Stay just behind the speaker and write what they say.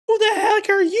heck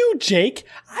are you, Jake?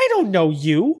 I don't know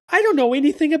you. I don't know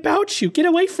anything about you. Get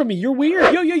away from me. You're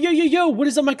weird. Yo. What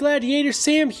is up, my gladiator?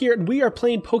 Sam here, and we are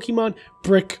playing Pokemon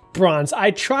Brick Bronze.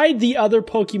 I tried the other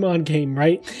Pokemon game,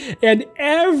 right? And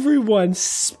everyone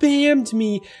spammed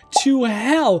me to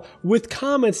hell with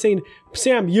comments saying,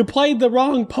 Sam, you played the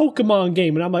wrong Pokemon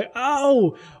game. And I'm like,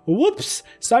 oh, whoops.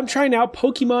 So I'm trying out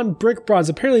Pokemon Brick Bronze.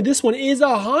 Apparently this one is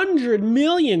 100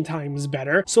 million times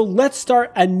better. So let's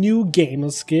start a new game.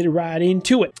 Let's get right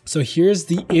into it. So here's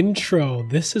the intro.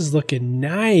 This is looking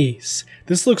nice.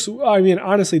 This looks, I mean,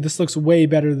 honestly, this looks way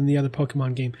better than the other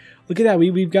Pokemon game. Look at that.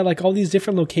 We've got like all these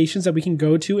different locations that we can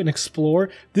go to and explore.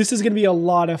 This is going to be a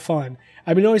lot of fun.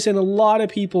 I've been noticing a lot of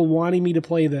people wanting me to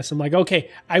play this. I'm like,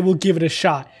 okay, I will give it a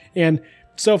shot. And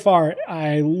so far,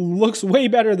 it looks way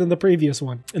better than the previous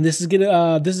one. And this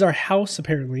is our house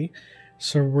apparently.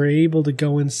 So we're able to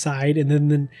go inside, and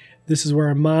then this is where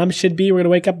our mom should be. We're gonna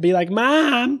wake up and be like,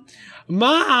 Mom,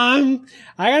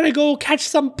 I gotta go catch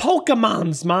some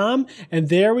Pokemons, Mom. And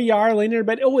there we are, laying in our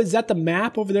bed. Oh, is that the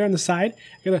map over there on the side?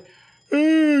 I'm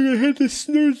gonna hit the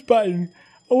snooze button.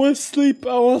 I want to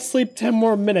sleep 10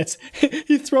 more minutes.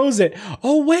 He throws it.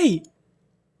 Oh, wait.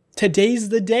 Today's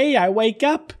the day I wake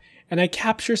up and I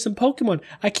capture some Pokemon.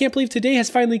 I can't believe today has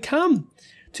finally come.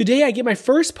 Today I get my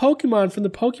first Pokemon from the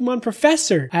Pokemon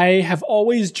Professor. I have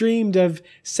always dreamed of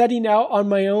setting out on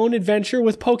my own adventure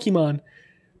with Pokemon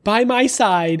by my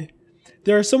side.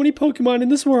 There are so many Pokemon in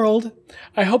this world.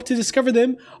 I hope to discover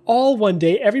them all one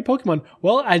day, every Pokemon.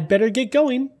 Well, I'd better get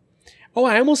going. Oh,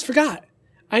 I almost forgot.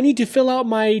 I need to fill out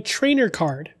my trainer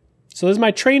card. So this is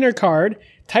my trainer card.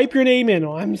 Type your name in.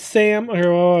 Oh, I'm Sam.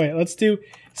 Wait. Let's do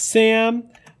Sam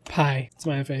Pie. It's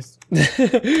my face.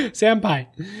 Sam Pie.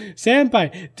 Sam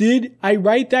Pie. Did I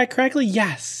write that correctly?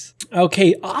 Yes.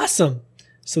 Okay, awesome.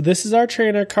 So this is our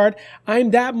trainer card.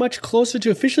 I'm that much closer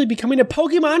to officially becoming a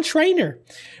Pokemon trainer.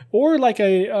 Or like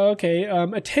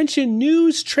attention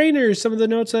news trainers. Some of the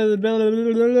notes are blah, blah,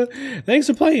 blah, blah, blah. Thanks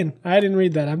for playing. I didn't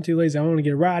read that. I'm too lazy. I want to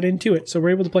get right into it. So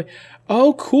we're able to play.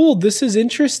 Oh, cool. This is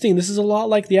interesting. This is a lot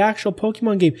like the actual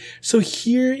Pokemon game. So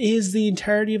here is the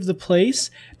entirety of the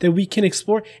place that we can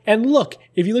explore. And look,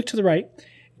 if you look to the right,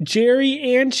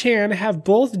 Jerry and Chan have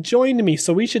both joined me,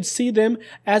 so we should see them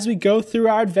as we go through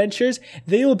our adventures.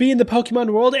 They will be in the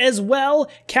Pokemon world as well,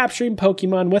 capturing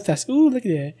Pokemon with us. Ooh, look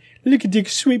at that. Look at the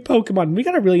sweet Pokemon. We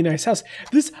got a really nice house.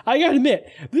 This, I gotta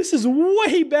admit, this is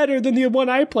way better than the one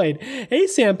I played. Hey,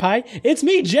 Senpai, it's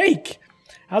me, Jake.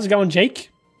 How's it going, Jake?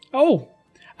 Oh,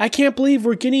 I can't believe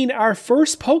we're getting our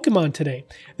first Pokemon today.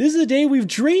 This is a day we've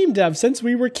dreamed of since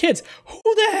we were kids. Who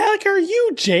the heck are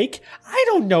you, Jake? I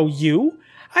don't know you.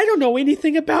 I don't know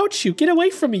anything about you. Get away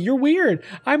from me. You're weird.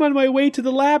 I'm on my way to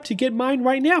the lab to get mine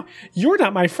right now. You're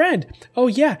not my friend. Oh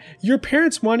yeah, your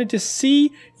parents wanted to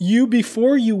see you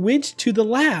before you went to the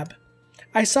lab.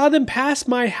 I saw them pass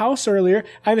my house earlier.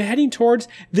 I'm heading towards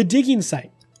the digging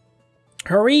site.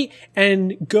 Hurry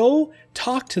and go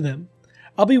talk to them.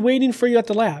 I'll be waiting for you at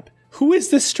the lab. Who is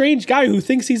this strange guy who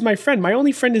thinks he's my friend? My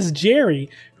only friend is Jerry,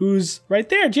 who's right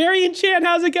there. Jerry and Chan,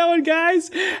 how's it going,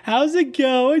 guys? How's it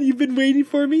going? You've been waiting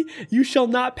for me? You shall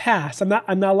not pass. I'm not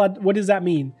allowed. What does that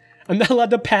mean? I'm not allowed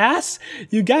to pass?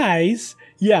 You guys,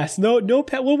 yes, no,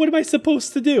 well, what am I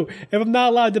supposed to do if I'm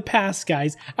not allowed to pass,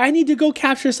 guys? I need to go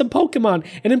capture some Pokemon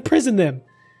and imprison them.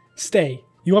 Stay.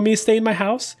 You want me to stay in my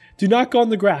house? Do not go on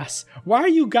the grass. Why are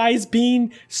you guys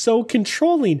being so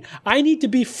controlling? I need to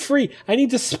be free. I need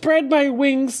to spread my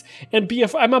wings and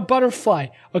I'm a butterfly.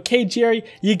 Okay, Jerry,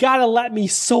 you gotta let me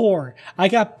soar. I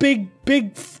got big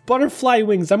butterfly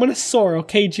wings. I'm gonna soar,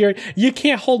 okay, Jerry? You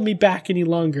can't hold me back any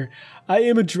longer. I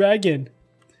am a dragon.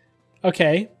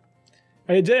 Okay.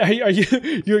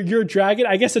 You're a dragon?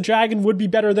 I guess a dragon would be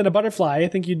better than a butterfly. I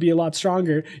think you'd be a lot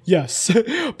stronger. Yes.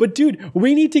 But dude,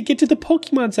 we need to get to the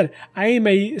Pokemon Center. I am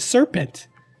a serpent.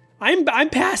 I'm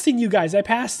passing you guys. I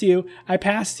passed you.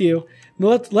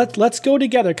 Let's go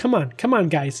together. Come on,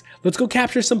 guys. Let's go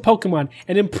capture some Pokemon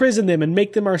and imprison them and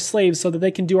make them our slaves so that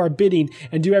they can do our bidding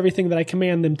and do everything that I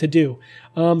command them to do.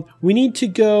 We need to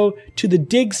go to the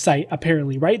dig site,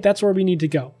 apparently, right? That's where we need to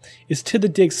go, is to the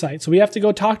dig site. So we have to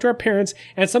go talk to our parents,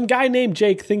 and some guy named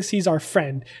Jake thinks he's our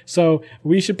friend. So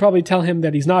we should probably tell him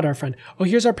that he's not our friend. Oh,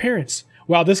 here's our parents.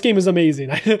 Wow, this game is amazing.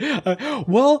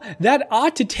 Well, that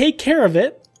ought to take care of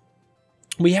it.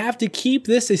 We have to keep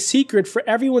this a secret for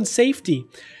everyone's safety.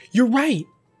 You're right.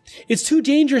 It's too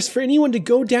dangerous for anyone to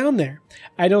go down there.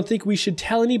 I don't think we should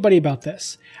tell anybody about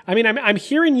this. I mean, I'm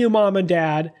hearing you, Mom and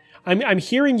Dad. I'm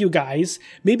hearing you guys.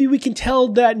 Maybe we can tell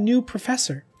that new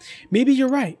professor. Maybe you're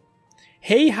right.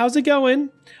 Hey, how's it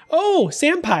going? Oh,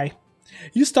 Senpai.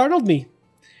 You startled me.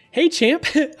 Hey champ,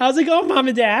 how's it going, Mom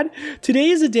and Dad? Today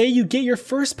is the day you get your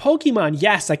first Pokemon.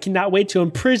 Yes, I cannot wait to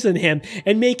imprison him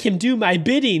and make him do my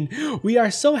bidding. We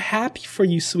are so happy for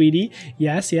you, sweetie.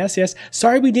 Yes.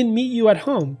 Sorry we didn't meet you at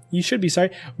home. You should be sorry.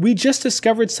 We just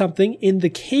discovered something in the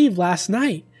cave last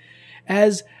night.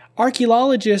 As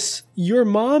archaeologists, your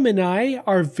mom and I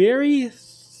are very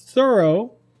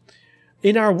thorough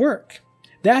in our work.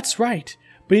 That's right,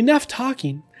 but enough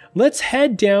talking. Let's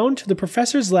head down to the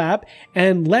professor's lab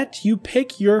and let you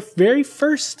pick your very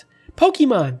first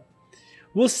Pokemon.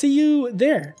 We'll see you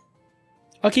there.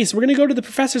 Okay, so we're going to go to the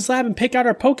professor's lab and pick out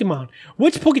our Pokemon.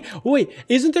 Wait,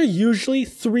 isn't there usually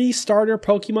 3 starter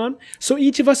Pokemon? So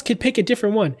each of us could pick a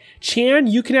different one. Chan,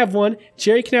 you can have one,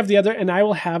 Jerry can have the other, and I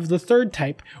will have the third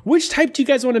type. Which type do you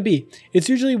guys want to be? It's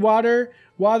usually water,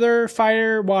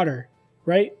 fire, water,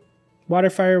 right?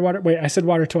 Water, fire, water. Wait, I said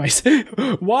water twice.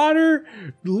 Water,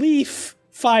 leaf,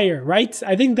 fire, right?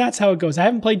 I think that's how it goes. I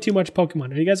haven't played too much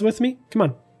Pokemon. Are you guys with me? Come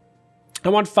on. I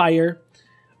want fire.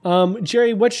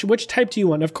 Jerry, which type do you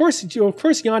want? Of course,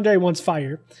 Yandere wants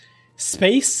fire.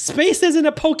 Space? Space isn't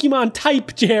a Pokemon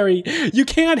type, Jerry. You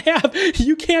can't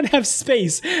have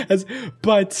space.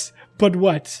 But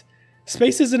what?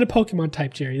 Space isn't a Pokemon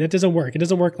type, Jerry. That doesn't work. It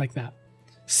doesn't work like that.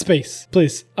 Space,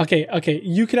 please. Okay.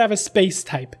 You could have a space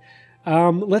type.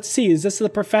 Let's see, is this the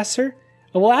professor?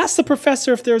 We'll ask the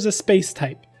professor if there's a space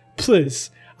type. Please.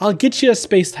 I'll get you a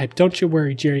space type. Don't you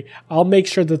worry, Jerry. I'll make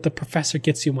sure that the professor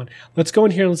gets you one. Let's go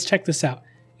in here and let's check this out.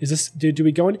 Is this, do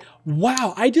we go in?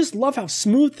 Wow, I just love how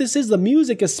smooth this is. The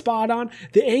music is spot on.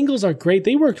 The angles are great.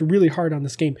 They worked really hard on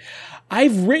this game.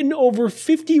 I've written over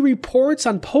 50 reports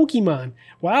on Pokemon.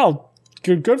 Wow.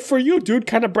 Good for you, dude.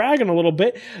 Kind of bragging a little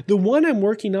bit. The one I'm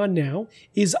working on now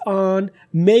is on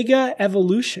Mega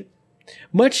Evolution.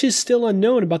 Much is still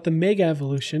unknown about the Mega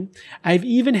Evolution. I've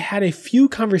even had a few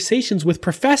conversations with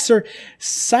Professor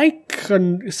Sycamore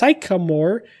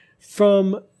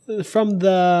from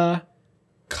the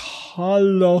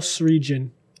Kalos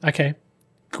region. Okay.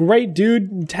 Great,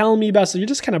 dude. Telling me about, so you're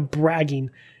just kind of bragging.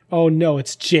 Oh no,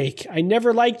 it's Jake. I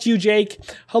never liked you, Jake.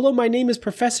 Hello, my name is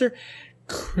Professor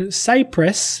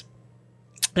Cypress,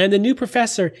 and the new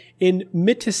professor in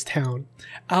Mittistown.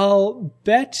 I'll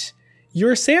bet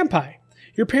you're Senpai.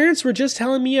 Your parents were just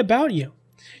telling me about you.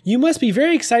 You must be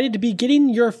very excited to be getting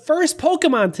your first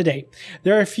Pokemon today.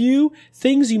 There are a few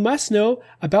things you must know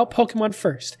about Pokemon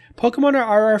first. Pokemon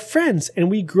are our friends, and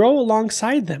we grow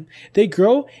alongside them. They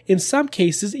grow, in some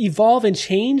cases, evolve and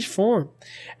change form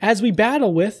as we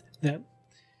battle with them.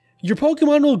 Your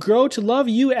Pokemon will grow to love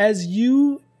you as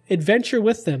you adventure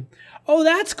with them. Oh,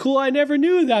 that's cool. I never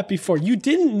knew that before. You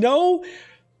didn't know?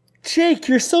 Jake,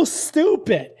 you're so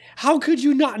stupid. How could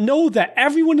you not know that?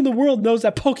 Everyone in the world knows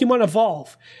that Pokemon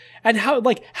evolve. And how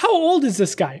old is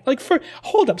this guy?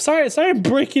 Hold up. Sorry, I'm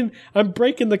breaking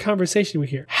the conversation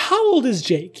here. How old is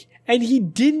Jake? And he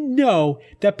didn't know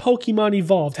that Pokemon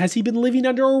evolved. Has he been living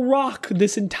under a rock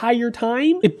this entire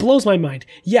time? It blows my mind.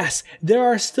 Yes, there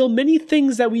are still many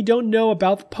things that we don't know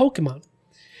about Pokemon.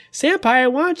 Senpai, I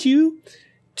want you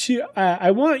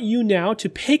now to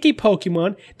pick a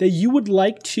Pokemon that you would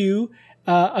like to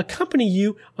accompany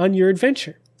you on your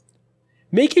adventure.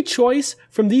 Make a choice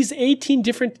from these 18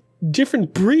 different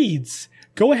breeds.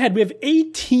 Go ahead. We have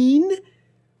 18.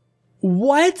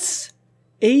 What?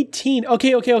 18.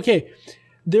 Okay.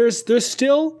 There's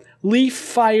still leaf,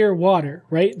 fire, water,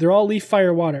 right? They're all leaf,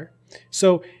 fire, water.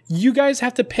 So you guys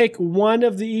have to pick one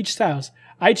of each styles.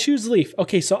 I choose leaf.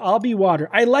 Okay, so I'll be water.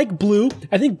 I like blue.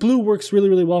 I think blue works really,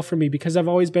 really well for me because I've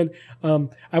always liked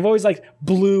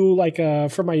blue,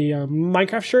 for my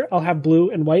Minecraft shirt, I'll have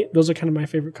blue and white. Those are kind of my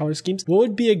favorite color schemes. What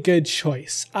would be a good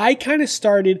choice? I kind of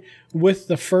started with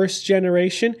the first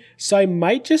generation, so I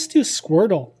might just do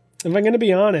Squirtle. If I'm going to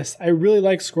be honest, I really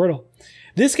like Squirtle.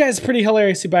 This guy's pretty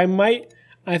hilarious, but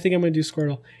I think I'm going to do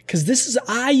Squirtle. Because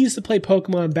I used to play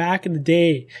Pokemon back in the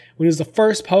day when it was the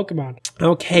first Pokemon.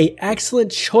 Okay,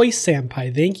 excellent choice,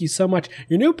 Senpai. Thank you so much.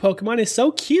 Your new Pokemon is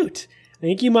so cute.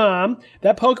 Thank you, Mom.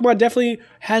 That Pokemon definitely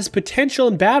has potential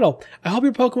in battle. I hope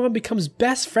your Pokemon becomes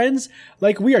best friends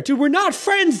like we are. Dude, we're not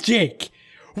friends, Jake.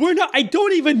 I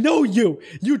don't even know you.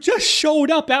 You just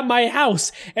showed up at my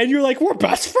house and you're like, we're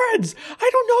best friends. I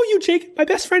don't know you, Jake. My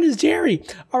best friend is Jerry.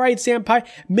 All right, Senpai,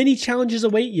 many challenges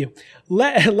await you.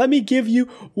 Let me give you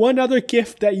one other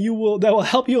gift that will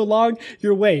help you along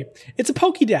your way. It's a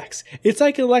Pokédex. It's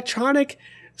like an electronic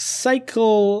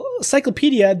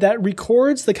cyclopedia that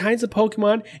records the kinds of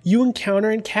Pokemon you encounter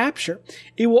and capture.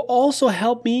 It will also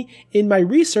help me in my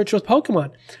research with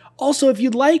Pokemon. Also, if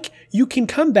you'd like, you can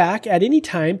come back at any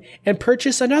time and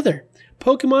purchase another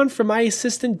Pokemon from my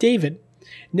assistant, David.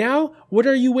 Now, what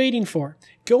are you waiting for?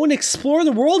 Go and explore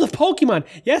the world of Pokemon.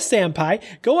 Yes, Senpai.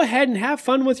 Go ahead and have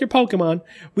fun with your Pokemon.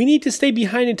 We need to stay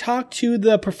behind and talk to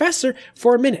the professor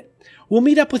for a minute. We'll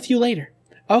meet up with you later.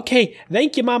 Okay,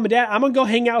 thank you, Mom and Dad. I'm gonna go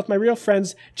hang out with my real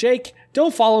friends. Jake,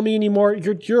 don't follow me anymore.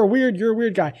 You're a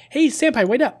weird guy. Hey, Senpai,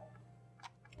 wait up.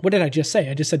 What did I just say?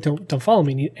 I just said don't follow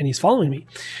me, and he's following me.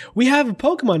 We have a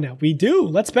Pokemon now. We do.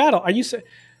 Let's battle. Are you?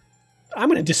 I'm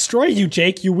gonna destroy you,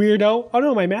 Jake. You weirdo. Oh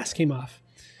no, my mask came off.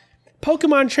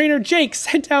 Pokemon trainer Jake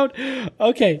sent out.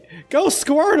 Okay, go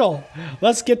Squirtle.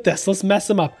 Let's get this. Let's mess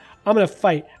him up. I'm gonna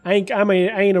fight. I ain't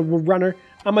a runner.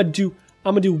 I'm gonna do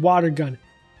water gun.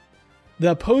 The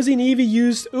opposing Eevee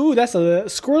used. Ooh, that's a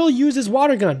Squirtle uses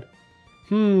water gun.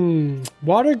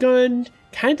 Water gun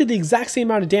kind of did the exact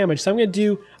same amount of damage. So I'm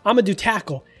gonna do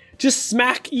tackle. Just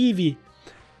smack Eevee.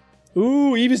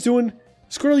 Ooh, Eevee's doing.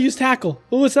 Squirtle used tackle.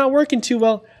 Ooh, it's not working too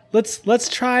well. Let's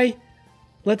try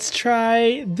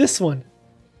this one.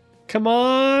 Come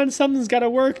on, something's gotta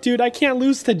work, dude. I can't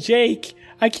lose to Jake.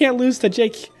 I can't lose to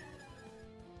Jake.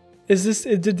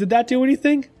 Did that do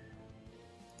anything?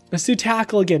 Let's do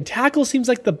tackle again. Tackle seems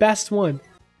like the best one.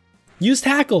 Use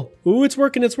tackle. Ooh, it's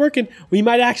working, it's working. We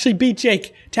might actually beat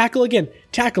Jake. Tackle again.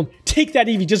 Tackle him. Take that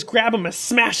Eevee. Just grab him and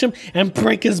smash him and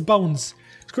break his bones.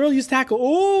 Squirrel use tackle.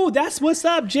 Oh, that's what's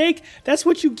up, Jake. That's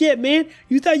what you get, man.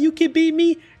 You thought you could beat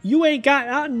me? You ain't got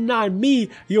nothing on me,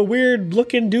 you weird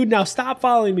looking dude. Now stop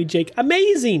following me, Jake.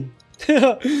 Amazing.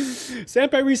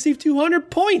 Senpai received 200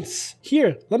 points.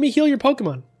 Here, let me heal your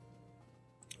Pokemon.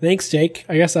 Thanks, Jake.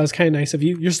 I guess that was kind of nice of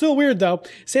you. You're still weird, though.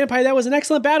 Senpai, that was an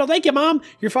excellent battle. Thank you, Mom.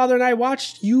 Your father and I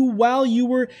watched you while you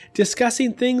were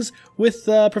discussing things with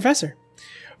the professor.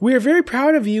 We are very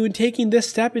proud of you in taking this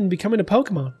step in becoming a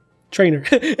Pokemon trainer.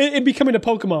 in becoming a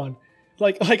Pokemon.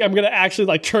 Like I'm gonna actually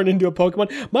like turn into a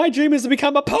Pokemon. My dream is to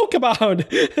become a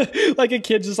Pokemon. Like a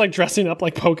kid just like dressing up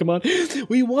like Pokemon.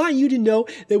 We want you to know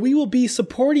that we will be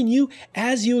supporting you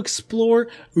as you explore.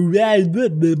 I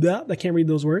can't read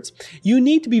those words. You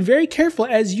need to be very careful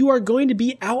as you are going to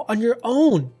be out on your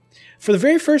own for the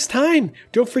very first time.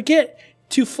 Don't forget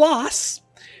to floss.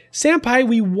 Senpai,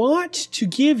 we want to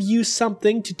give you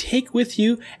something to take with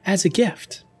you as a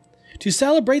gift. To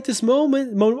celebrate this momentous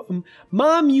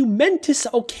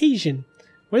occasion.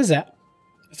 What is that?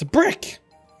 It's a brick.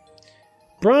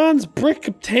 Bronze brick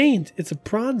obtained. It's a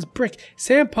bronze brick.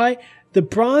 Senpai, the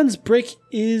bronze brick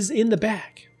is in the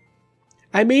bag.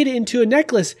 I made it into a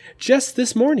necklace just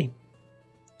this morning.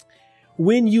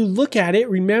 When you look at it,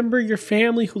 remember your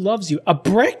family who loves you. A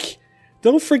brick?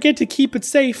 Don't forget to keep it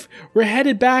safe. We're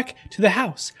headed back to the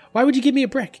house. Why would you give me a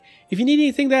brick? If you need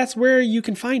anything, that's where you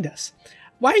can find us.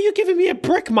 Why are you giving me a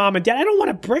brick, Mom and Dad? I don't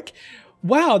want a brick.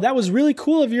 Wow, that was really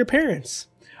cool of your parents.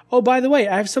 Oh, by the way,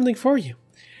 I have something for you.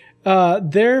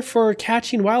 They're for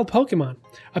catching wild Pokemon.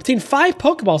 Obtain 5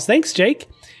 Pokeballs. Thanks, Jake.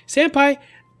 Senpai,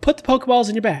 put the Pokeballs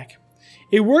in your bag.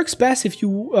 It works best if you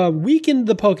weaken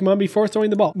the Pokemon before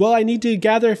throwing the ball. Well, I need to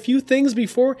gather a few things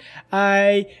before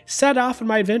I set off on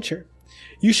my adventure.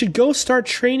 You should go start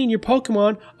training your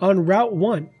Pokemon on Route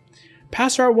 1.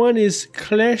 Past Route 1 is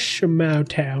Kleshmau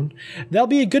Town. That'll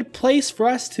be a good place for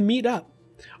us to meet up.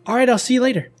 Alright, I'll see you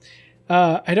later.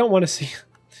 I don't want to see...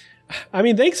 I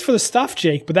mean, thanks for the stuff,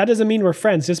 Jake, but that doesn't mean we're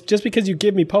friends. Just because you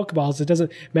give me Pokeballs, it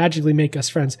doesn't magically make us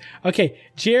friends. Okay,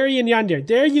 Jerry and Yandere.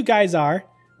 There you guys are.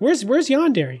 Where's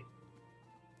Yandere?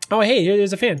 Oh, hey,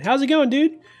 there's a fan. How's it going,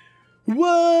 dude?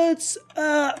 What's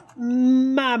up,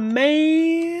 my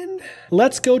man?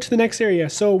 Let's go to the next area.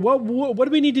 So what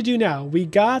do we need to do now? We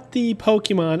got the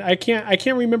Pokemon. I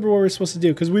can't remember what we're supposed to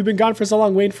do because we've been gone for so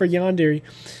long waiting for Yandere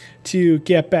to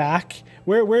get back.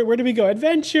 Where do we go?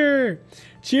 Adventure!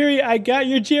 Jerry, I got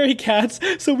your Jerry cats.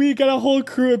 So we got a whole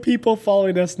crew of people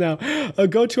following us now.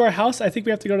 Go to our house. I think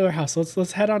we have to go to our house.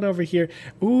 Let's head on over here.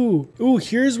 Ooh,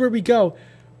 here's where we go.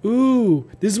 Ooh,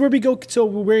 this is where we go so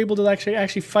we're able to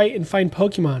actually fight and find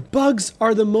Pokemon. Bugs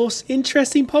are the most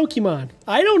interesting Pokemon.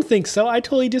 I don't think so. I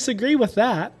totally disagree with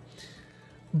that.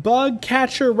 Bug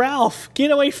Catcher Ralph. Get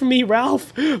away from me,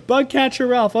 Ralph. Bug Catcher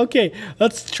Ralph. Okay,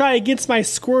 let's try against my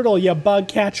Squirtle, you Bug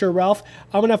Catcher Ralph.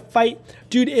 I'm going to fight.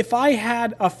 Dude, if I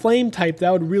had a flame type,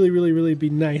 that would really be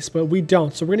nice, but we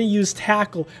don't. So we're going to use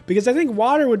Tackle because I think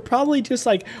water would probably just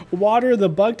like water the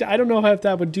bug. I don't know if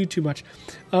that would do too much.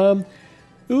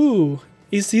 Ooh,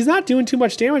 he's not doing too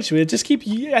much damage to it. Just keep.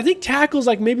 I think Tackle's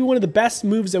like maybe one of the best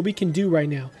moves that we can do right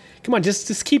now. Come on,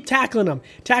 just keep tackling him.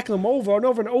 Tackle him over and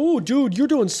over. And oh, dude, you're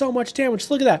doing so much damage.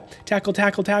 Look at that. Tackle,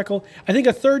 tackle, tackle. I think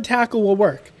a third tackle will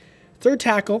work. Third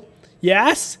tackle.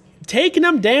 Yes. Taking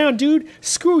him down, dude.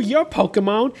 Screw your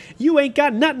Pokemon. You ain't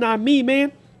got nothing on me,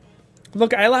 man.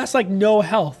 Look, I lost like no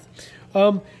health.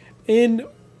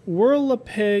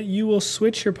 Whirlipit, you will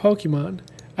switch your Pokemon.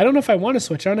 I don't know if I want to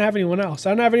switch. I don't have anyone else. I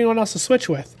don't have anyone else to switch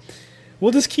with.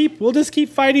 We'll just keep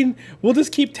fighting. We'll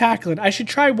just keep tackling. I should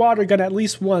try Water Gun at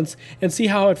least once and see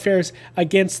how it fares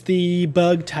against the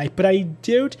bug type. But I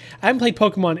haven't played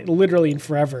Pokemon literally in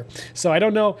forever. So I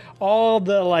don't know all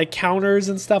the like counters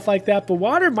and stuff like that. But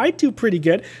Water might do pretty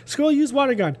good. Squirrel, use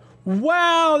Water Gun.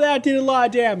 Wow, that did a lot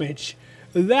of damage.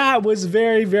 That was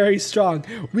very, very strong.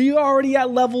 We already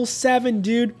at level 7,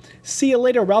 dude. See you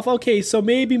later, Ralph. Okay, so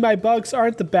maybe my bugs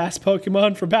aren't the best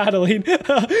Pokemon for battling.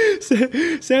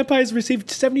 Senpai's received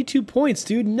 72 points,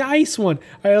 dude. Nice one.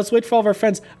 All right, let's wait for all of our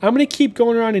friends. I'm going to keep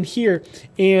going around in here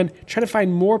and try to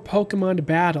find more Pokemon to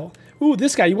battle. Ooh,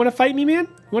 this guy. You want to fight me, man?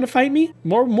 You want to fight me?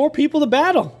 More people to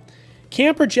battle.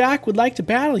 Camper Jack would like to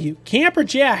battle you. Camper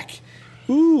Jack.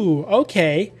 Ooh,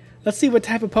 okay. Let's see what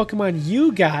type of Pokemon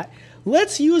you got.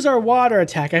 Let's use our water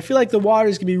attack. I feel like the water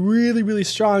is going to be really, really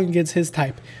strong against his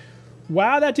type.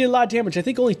 Wow, that did a lot of damage. I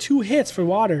think only 2 hits for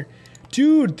water.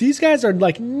 Dude, these guys are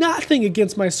like nothing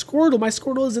against my Squirtle. My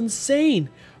Squirtle is insane.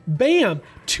 Bam!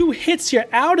 2 hits, you're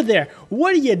out of there.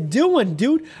 What are you doing,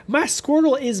 dude? My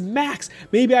Squirtle is max.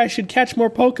 Maybe I should catch more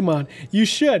Pokemon. You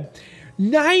should.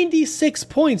 96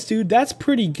 points, dude. That's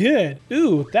pretty good.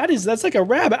 Ooh, that's like a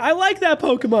rabbit. I like that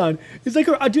Pokemon. It's like,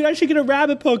 dude, I should get a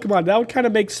rabbit Pokemon. That would kind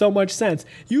of make so much sense.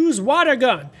 Use Water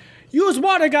Gun. Use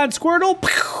Water Gun, Squirtle.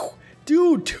 Pew!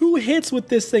 Dude, 2 hits with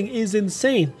this thing is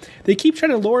insane. They keep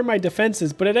trying to lower my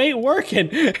defenses, but it ain't working.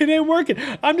 It ain't working.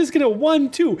 I'm just going to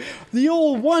 1-2. The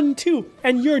old 1-2.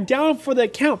 And you're down for the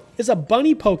count. It's a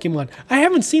bunny Pokemon. I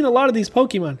haven't seen a lot of these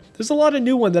Pokemon. There's a lot of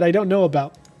new ones that I don't know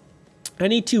about. I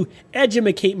need to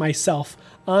educate myself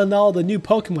on all the new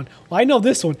Pokemon. Well, I know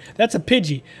this one. That's a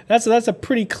Pidgey. That's a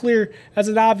pretty clear, that's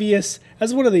an obvious,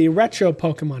 that's one of the retro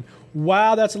Pokemon.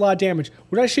 Wow, that's a lot of damage.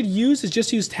 What I should use is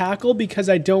just use Tackle because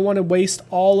I don't want to waste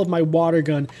all of my Water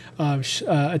Gun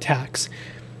attacks.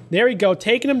 There we go.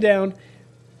 Taking him down.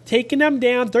 Taking him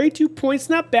down. 32 points.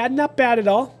 Not bad at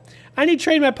all. I need to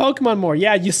train my Pokemon more.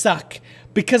 Yeah, you suck.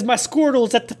 Because my Squirtle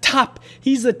is at the top.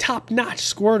 He's the top-notch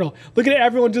Squirtle. Look at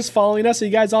everyone just following us. Are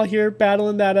you guys all here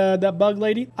battling that bug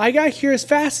lady? I got here as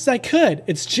fast as I could.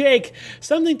 It's Jake.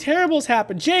 Something terrible's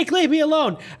happened. Jake, leave me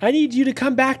alone. I need you to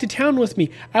come back to town with me.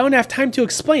 I don't have time to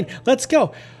explain. Let's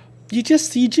go. You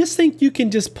just think you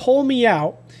can just pull me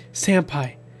out?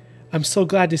 Senpai, I'm so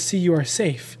glad to see you are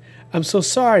safe. I'm so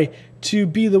sorry to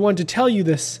be the one to tell you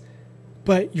this,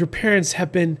 but your parents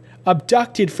have been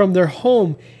abducted from their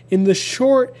home in the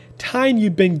short time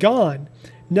you've been gone.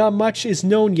 Not much is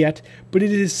known yet, but it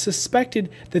is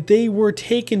suspected that they were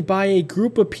taken by a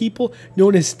group of people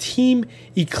known as Team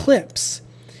Eclipse.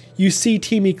 You see,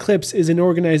 Team Eclipse is an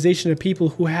organization of people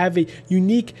who have a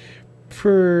unique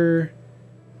perspective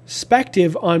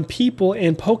on people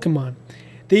and Pokemon.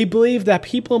 They believe that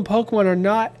people and Pokemon are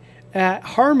not at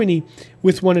harmony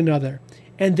with one another,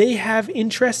 and they have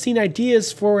interesting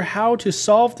ideas for how to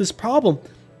solve this problem.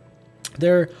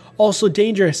 They're also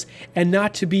dangerous and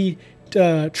not to be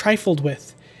trifled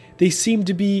with. They seem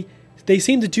to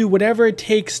do whatever it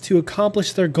takes to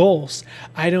accomplish their goals.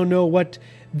 I don't know what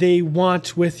they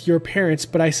want with your parents,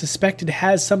 but I suspect it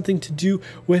has something to do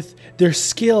with their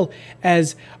skill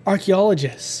as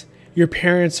archaeologists. Your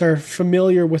parents are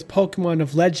familiar with Pokemon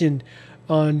of legend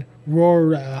on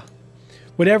Rora.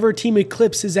 Whatever Team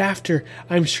Eclipse is after,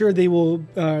 I'm sure they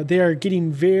are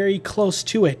getting very close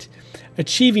to it,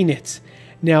 achieving it.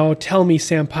 Now tell me,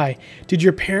 Senpai, did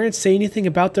your parents say anything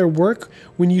about their work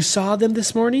when you saw them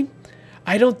this morning?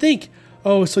 I don't think.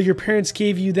 Oh, so your parents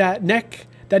gave you that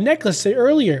necklace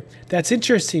earlier. That's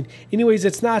interesting. Anyways,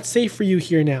 it's not safe for you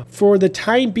here now. For the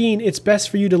time being, it's best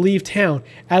for you to leave town,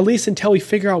 at least until we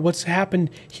figure out what's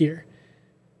happened here.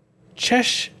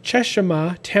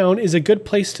 Cheshire town is a good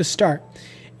place to start.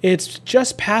 It's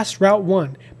just past Route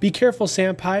 1. Be careful,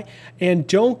 Senpai, and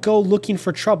don't go looking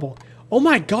for trouble. Oh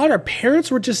my god, our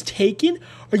parents were just taken?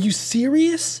 Are you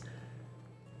serious?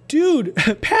 Dude,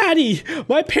 Patty,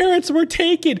 my parents were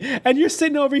taken, and you're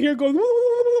sitting over here going,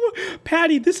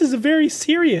 Patty, this is very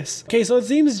serious. Okay, so it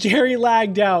seems Jerry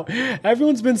lagged out.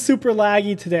 Everyone's been super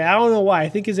laggy today. I don't know why. I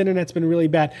think his internet's been really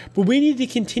bad. But we need to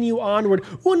continue onward.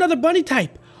 Oh, another bunny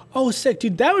type. Oh, sick.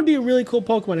 Dude, that would be a really cool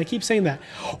Pokemon. I keep saying that.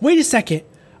 Wait a second.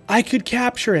 I could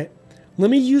capture it. Let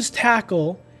me use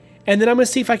Tackle, and then I'm gonna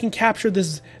see if I can capture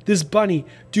this bunny.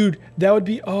 Dude, that would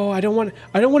be, oh, I don't want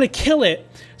to kill it.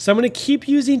 So I'm gonna keep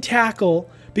using Tackle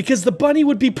because the bunny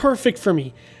would be perfect for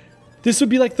me. This would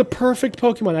be like the perfect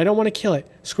Pokemon. I don't want to kill it.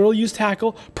 Squirrel, use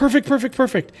Tackle. Perfect, perfect,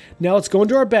 perfect. Now let's go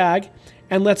into our bag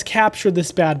and let's capture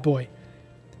this bad boy.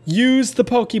 Use the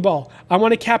Pokeball. I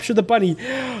want to capture the bunny.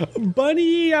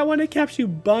 Bunny, I want to capture you.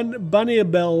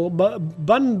 Bunnable.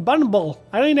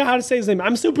 I don't even know how to say his name.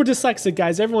 I'm super dyslexic,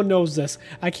 guys. Everyone knows this.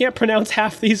 I can't pronounce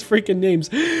half these freaking names.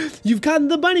 You've gotten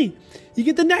the bunny. You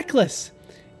get the necklace.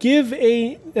 Give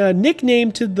a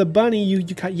nickname to the bunny you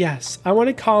caught. Yes, I want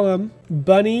to call him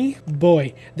Bunny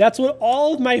Boy. That's what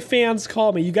all of my fans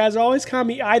call me. You guys always call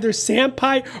me either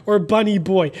Sampai or Bunny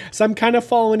Boy. So I'm kind of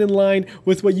following in line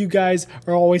with what you guys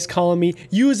are always calling me,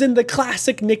 using the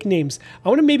classic nicknames. I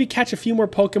want to maybe catch a few more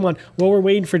Pokemon while we're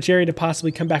waiting for Jerry to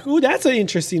possibly come back. Ooh, that's an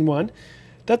interesting one.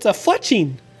 That's a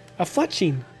Fletching. A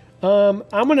Fletching.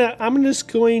 I'm just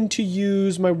going to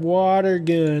use my water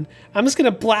gun. I'm just gonna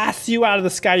blast you out of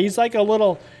the sky. He's like a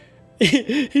little,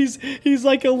 he's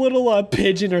like a little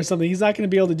pigeon or something. He's not gonna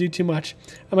be able to do too much.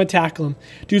 I'm gonna tackle him,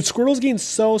 dude. Squirtle's getting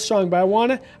so strong, but I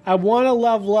wanna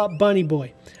level up Bunny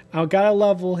Boy. I gotta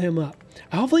level him up.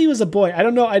 Hopefully he was a boy. I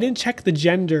don't know. I didn't check the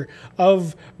gender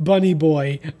of Bunny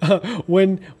Boy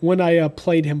when I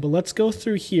played him. But let's go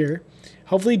through here.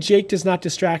 Hopefully Jake does not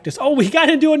distract us. Oh, we got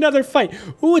into another fight.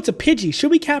 Ooh, it's a Pidgey.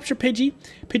 Should we capture Pidgey?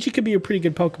 Pidgey could be a pretty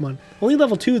good Pokemon. Only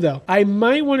level 2, though. I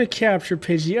might want to capture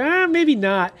Pidgey. Maybe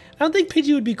not. I don't think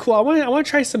Pidgey would be cool. I want to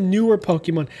try some newer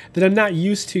Pokemon that I'm not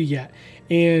used to yet.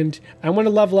 And I want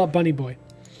to level up Bunny Boy.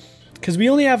 Because we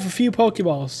only have a few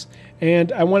Pokeballs.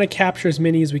 And I want to capture as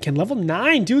many as we can. Level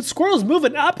 9, dude. Squirrel's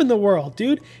moving up in the world,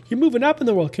 dude. You're moving up in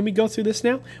the world. Can we go through this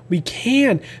now? We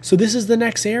can. So this is the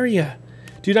next area.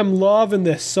 Dude, I'm loving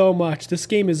this so much. This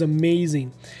game is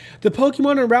amazing. The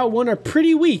Pokemon on Route 1 are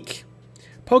pretty weak.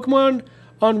 Pokemon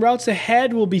on routes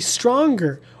ahead will be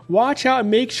stronger. Watch out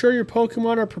and make sure your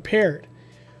Pokemon are prepared.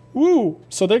 Ooh,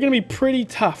 so they're going to be pretty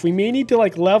tough. We may need to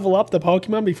like level up the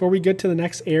Pokemon before we get to the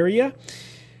next area.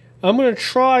 I'm going to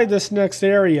try this next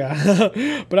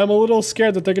area, but I'm a little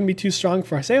scared that they're going to be too strong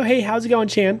for us. Hey, how's it going,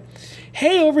 Chan?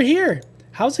 Hey, over here.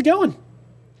 How's it going?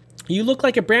 You look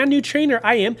like a brand new trainer.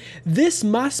 I am. This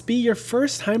must be your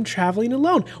first time traveling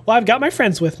alone. Well, I've got my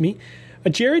friends with me.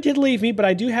 Jerry did leave me, but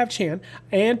I do have Chan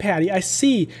and Patty. I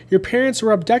see your parents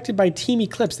were abducted by Team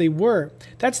Eclipse. They were.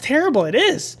 That's terrible. It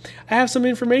is. I have some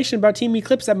information about Team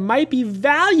Eclipse that might be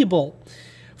valuable.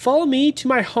 Follow me to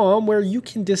my home where you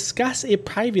can discuss it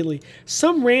privately.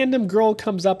 Some random girl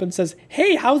comes up and says,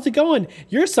 hey, how's it going?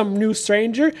 You're some new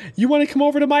stranger. You want to come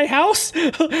over to my house?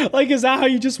 Like, is that how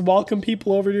you just welcome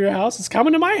people over to your house? It's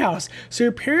coming to my house. So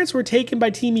your parents were taken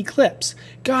by Team Eclipse.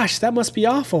 Gosh, that must be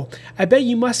awful. I bet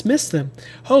you must miss them.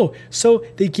 Oh, so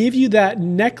they gave you that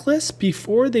necklace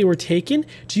before they were taken?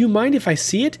 Do you mind if I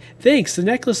see it? Thanks. The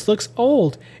necklace looks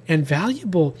old and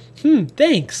valuable.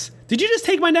 Thanks. Did you just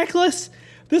take my necklace?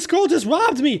 This girl just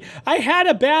robbed me. I had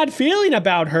a bad feeling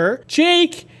about her.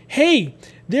 Jake, hey,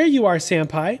 there you are,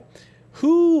 Sampai.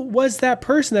 Who was that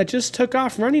person that just took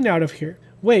off running out of here?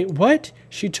 Wait, what?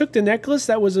 She took the necklace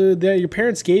that was that your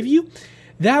parents gave you?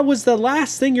 That was the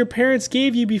last thing your parents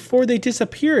gave you before they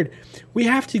disappeared. We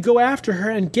have to go after her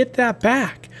and get that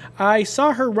back. I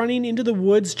saw her running into the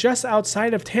woods just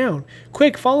outside of town.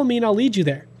 Quick, follow me and I'll lead you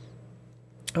there.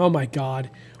 Oh my God.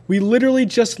 We literally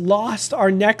just lost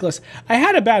our necklace. I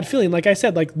had a bad feeling. Like I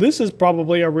said, like this is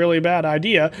probably a really bad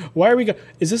idea. Why are we going?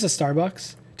 Is this a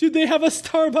Starbucks? Dude, they have a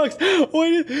Starbucks.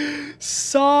 Wait,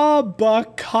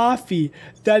 Sawbuck coffee.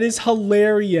 That is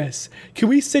hilarious. Can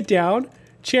we sit down?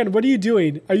 Chan, what are you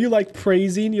doing? Are you like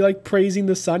praising? You like praising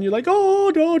the sun? You're like,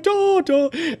 oh, no.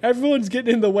 Everyone's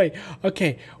getting in the way.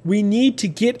 Okay, we need to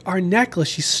get our necklace.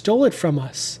 She stole it from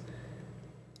us.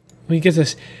 Let me get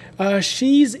this.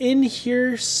 She's in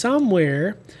here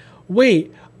somewhere.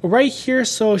 Wait, right here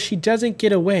so she doesn't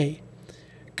get away.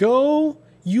 Go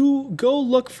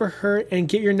look for her and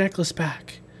get your necklace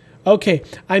back. Okay,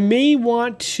 I may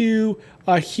want to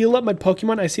heal up my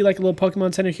Pokemon. I see like a little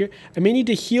Pokemon center here. I may need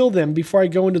to heal them before I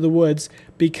go into the woods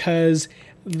because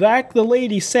like the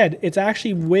lady said, it's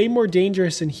actually way more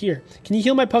dangerous in here. Can you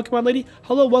heal my Pokemon, lady?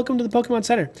 Hello, welcome to the Pokemon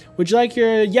Center. Would you like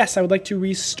your... Yes, I would like to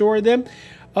restore them.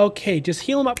 Okay, just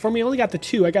heal them up for me. I only got the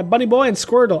 2. I got Bunny Boy and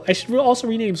Squirtle. I should also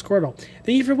rename Squirtle.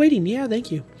 Thank you for waiting. Yeah, thank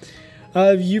you.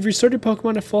 You've restored your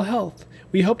Pokemon to full health.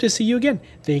 We hope to see you again.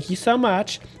 Thank you so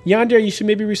much. Yandere, you should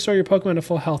maybe restore your Pokemon to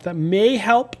full health. That may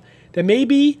help. That may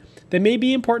be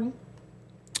important.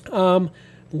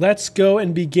 Let's go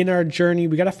and begin our journey.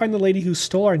 We got to find the lady who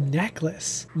stole our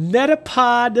necklace.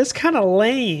 Metapod. That's kind of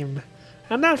lame.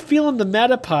 I'm not feeling the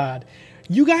Metapod.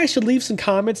 You guys should leave some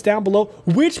comments down below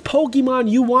which Pokemon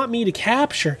you want me to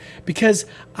capture because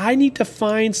I need to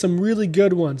find some really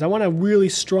good ones. I want a really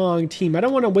strong team. I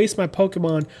don't want to waste my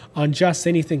Pokemon on just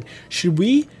anything. Should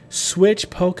we switch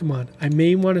Pokemon? I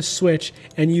may want to switch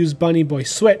and use Bunny Boy.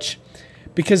 Switch.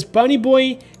 because Bunny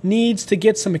Boy needs to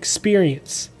get some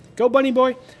experience. Go, Bunny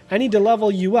Boy. I need to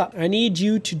level you up. I need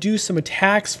you to do some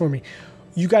attacks for me.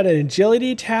 You got an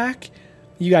agility attack.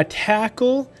 You got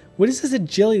tackle. What is this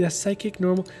agility? That's psychic,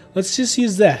 normal. Let's just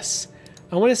use this.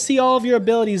 I want to see all of your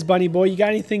abilities, Bunny Boy. You got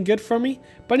anything good for me?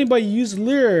 Bunny Boy, use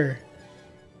lure.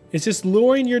 It's just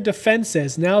lowering your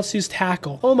defenses. Now let's use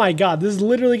tackle. Oh my god, this is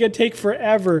literally gonna take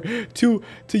forever to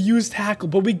use tackle.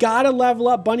 But we gotta level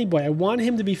up Bunny Boy. I want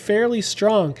him to be fairly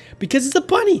strong because it's a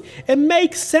bunny. It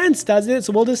makes sense, doesn't it?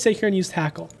 So we'll just sit here and use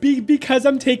tackle. Because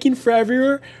I'm taking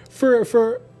forever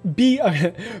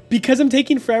because I'm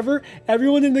taking forever,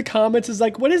 everyone in the comments is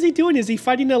like, what is he doing? Is he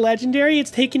fighting a legendary? It's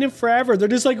taking him forever. They're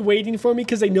just like waiting for me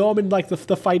because they know I'm in like the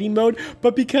fighting mode.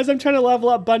 But because I'm trying to level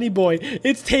up Bunny Boy,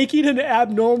 it's taking an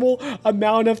abnormal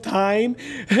amount of time.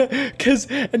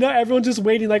 And now everyone's just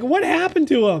waiting like, what happened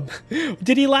to him?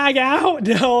 Did he lag out?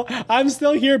 No, I'm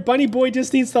still here. Bunny Boy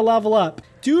just needs to level up.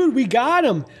 Dude, we got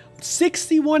him.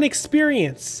 61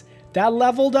 experience. That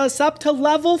leveled us up to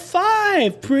level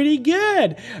 5. Pretty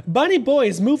good. Bunny Boy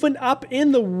is moving up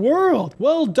in the world.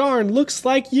 Well, darn, looks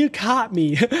like you caught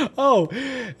me. Oh,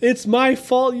 it's my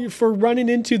fault for running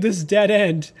into this dead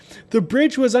end. The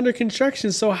bridge was under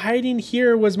construction, so hiding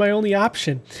here was my only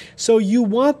option. So you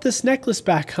want this necklace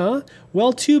back, huh?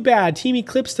 Well, too bad. Team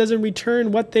Eclipse doesn't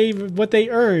return what they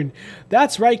earn.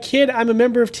 That's right, kid. I'm a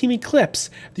member of Team Eclipse.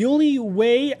 The only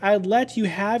way I'd let you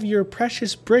have your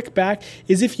precious brick back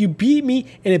is if you beat me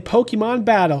in a Pokemon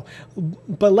battle.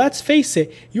 But let's face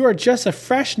it, you are just a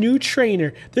fresh new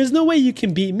trainer. There's no way you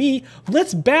can beat me.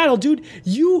 Let's battle, dude.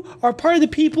 You are part of the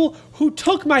people who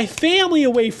took my family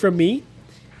away from me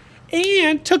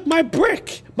and took my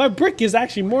brick. My brick is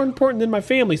actually more important than my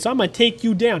family, so I'm going to take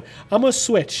you down. I'm going to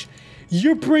switch.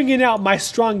 You're bringing out my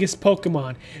strongest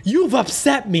Pokemon. You've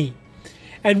upset me.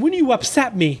 And when you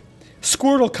upset me,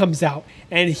 Squirtle comes out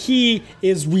and he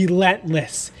is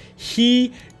relentless.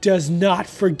 He does not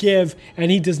forgive and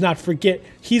he does not forget.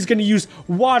 He's going to use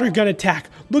water gun attack.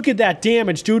 Look at that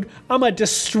damage, dude. I'm going to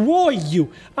destroy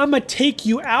you. I'm going to take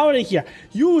you out of here.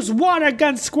 Use water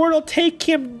gun, Squirtle. Take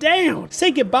him down.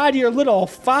 Say goodbye to your little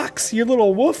fox, your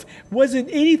little wolf. Wasn't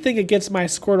anything against my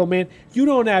Squirtle, man. You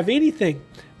don't have anything.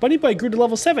 Bunny Boy grew to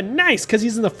level 7. Nice, because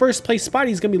he's in the first place spot.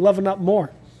 He's going to be leveling up more.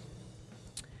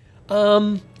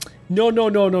 No.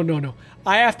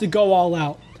 I have to go all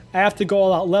out. I have to go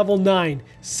all out. Level 9.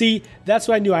 See, that's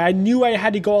what I knew. I knew I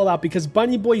had to go all out because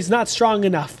Bunny Boy is not strong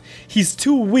enough. He's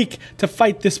too weak to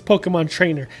fight this Pokemon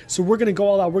trainer. So we're going to go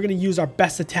all out. We're going to use our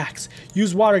best attacks.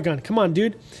 Use water gun. Come on,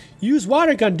 dude. Use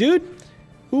water gun, dude.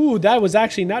 Ooh, that was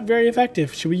actually not very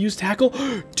effective. Should we use tackle?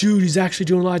 Dude, he's actually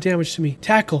doing a lot of damage to me.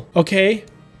 Tackle. Okay.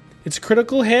 It's a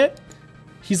critical hit.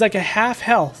 He's like a half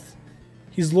health.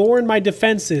 He's lowering my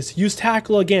defenses. Use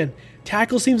tackle again.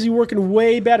 Tackle seems to be working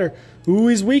way better. Ooh,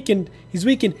 he's weakened. He's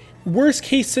weakened. Worst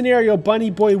case scenario,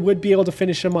 Bunny Boy would be able to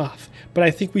finish him off. But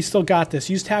I think we still got this.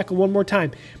 Use tackle one more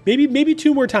time. Maybe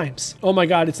 2 more times. Oh my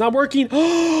god, it's not working.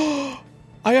 I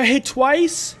got hit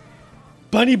twice?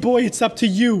 Bunny Boy, it's up to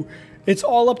you. It's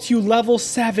all up to you. Level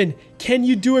 7. Can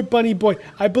you do it, Bunny Boy?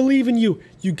 I believe in you.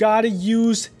 You gotta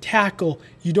use tackle.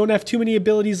 You don't have too many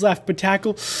abilities left, but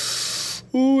tackle.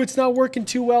 Ooh, it's not working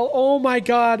too well. Oh my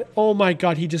god. Oh my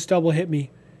god, he just double hit me.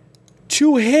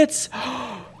 2 hits.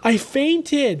 I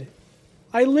fainted.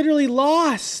 I literally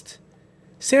lost.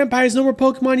 Senpai has no more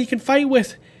Pokemon he can fight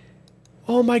with.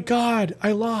 Oh my god,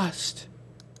 I lost.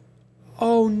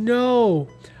 Oh no.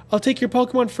 I'll take your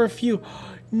Pokemon for a few.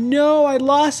 No, I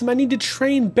lost him. I need to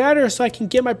train better so I can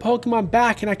get my Pokemon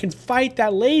back and I can fight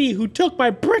that lady who took my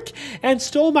brick and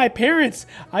stole my parents.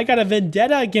 I got a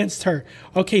vendetta against her.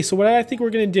 Okay, so what I think we're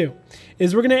going to do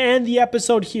is we're going to end the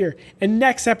episode here. And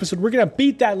next episode, we're going to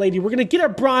beat that lady. We're going to get our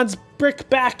bronze brick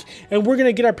back and we're going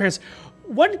to get our parents.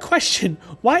 One question,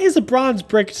 why is a bronze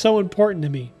brick so important to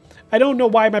me? I don't know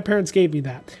why my parents gave me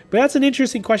that, but that's an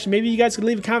interesting question. Maybe you guys could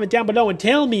leave a comment down below and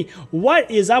tell me what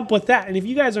is up with that. And if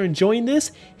you guys are enjoying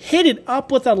this, hit it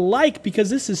up with a like because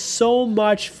this is so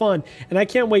much fun. And I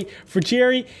can't wait for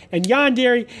Jerry and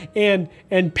Yandere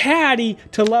and Patty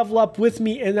to level up with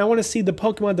me. And I want to see the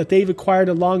Pokemon that they've acquired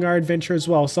along our adventure as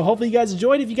well. So hopefully you guys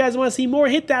enjoyed. If you guys want to see more,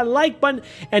 hit that like button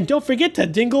and don't forget to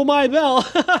dingle my bell.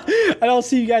 And I'll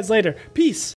see you guys later. Peace.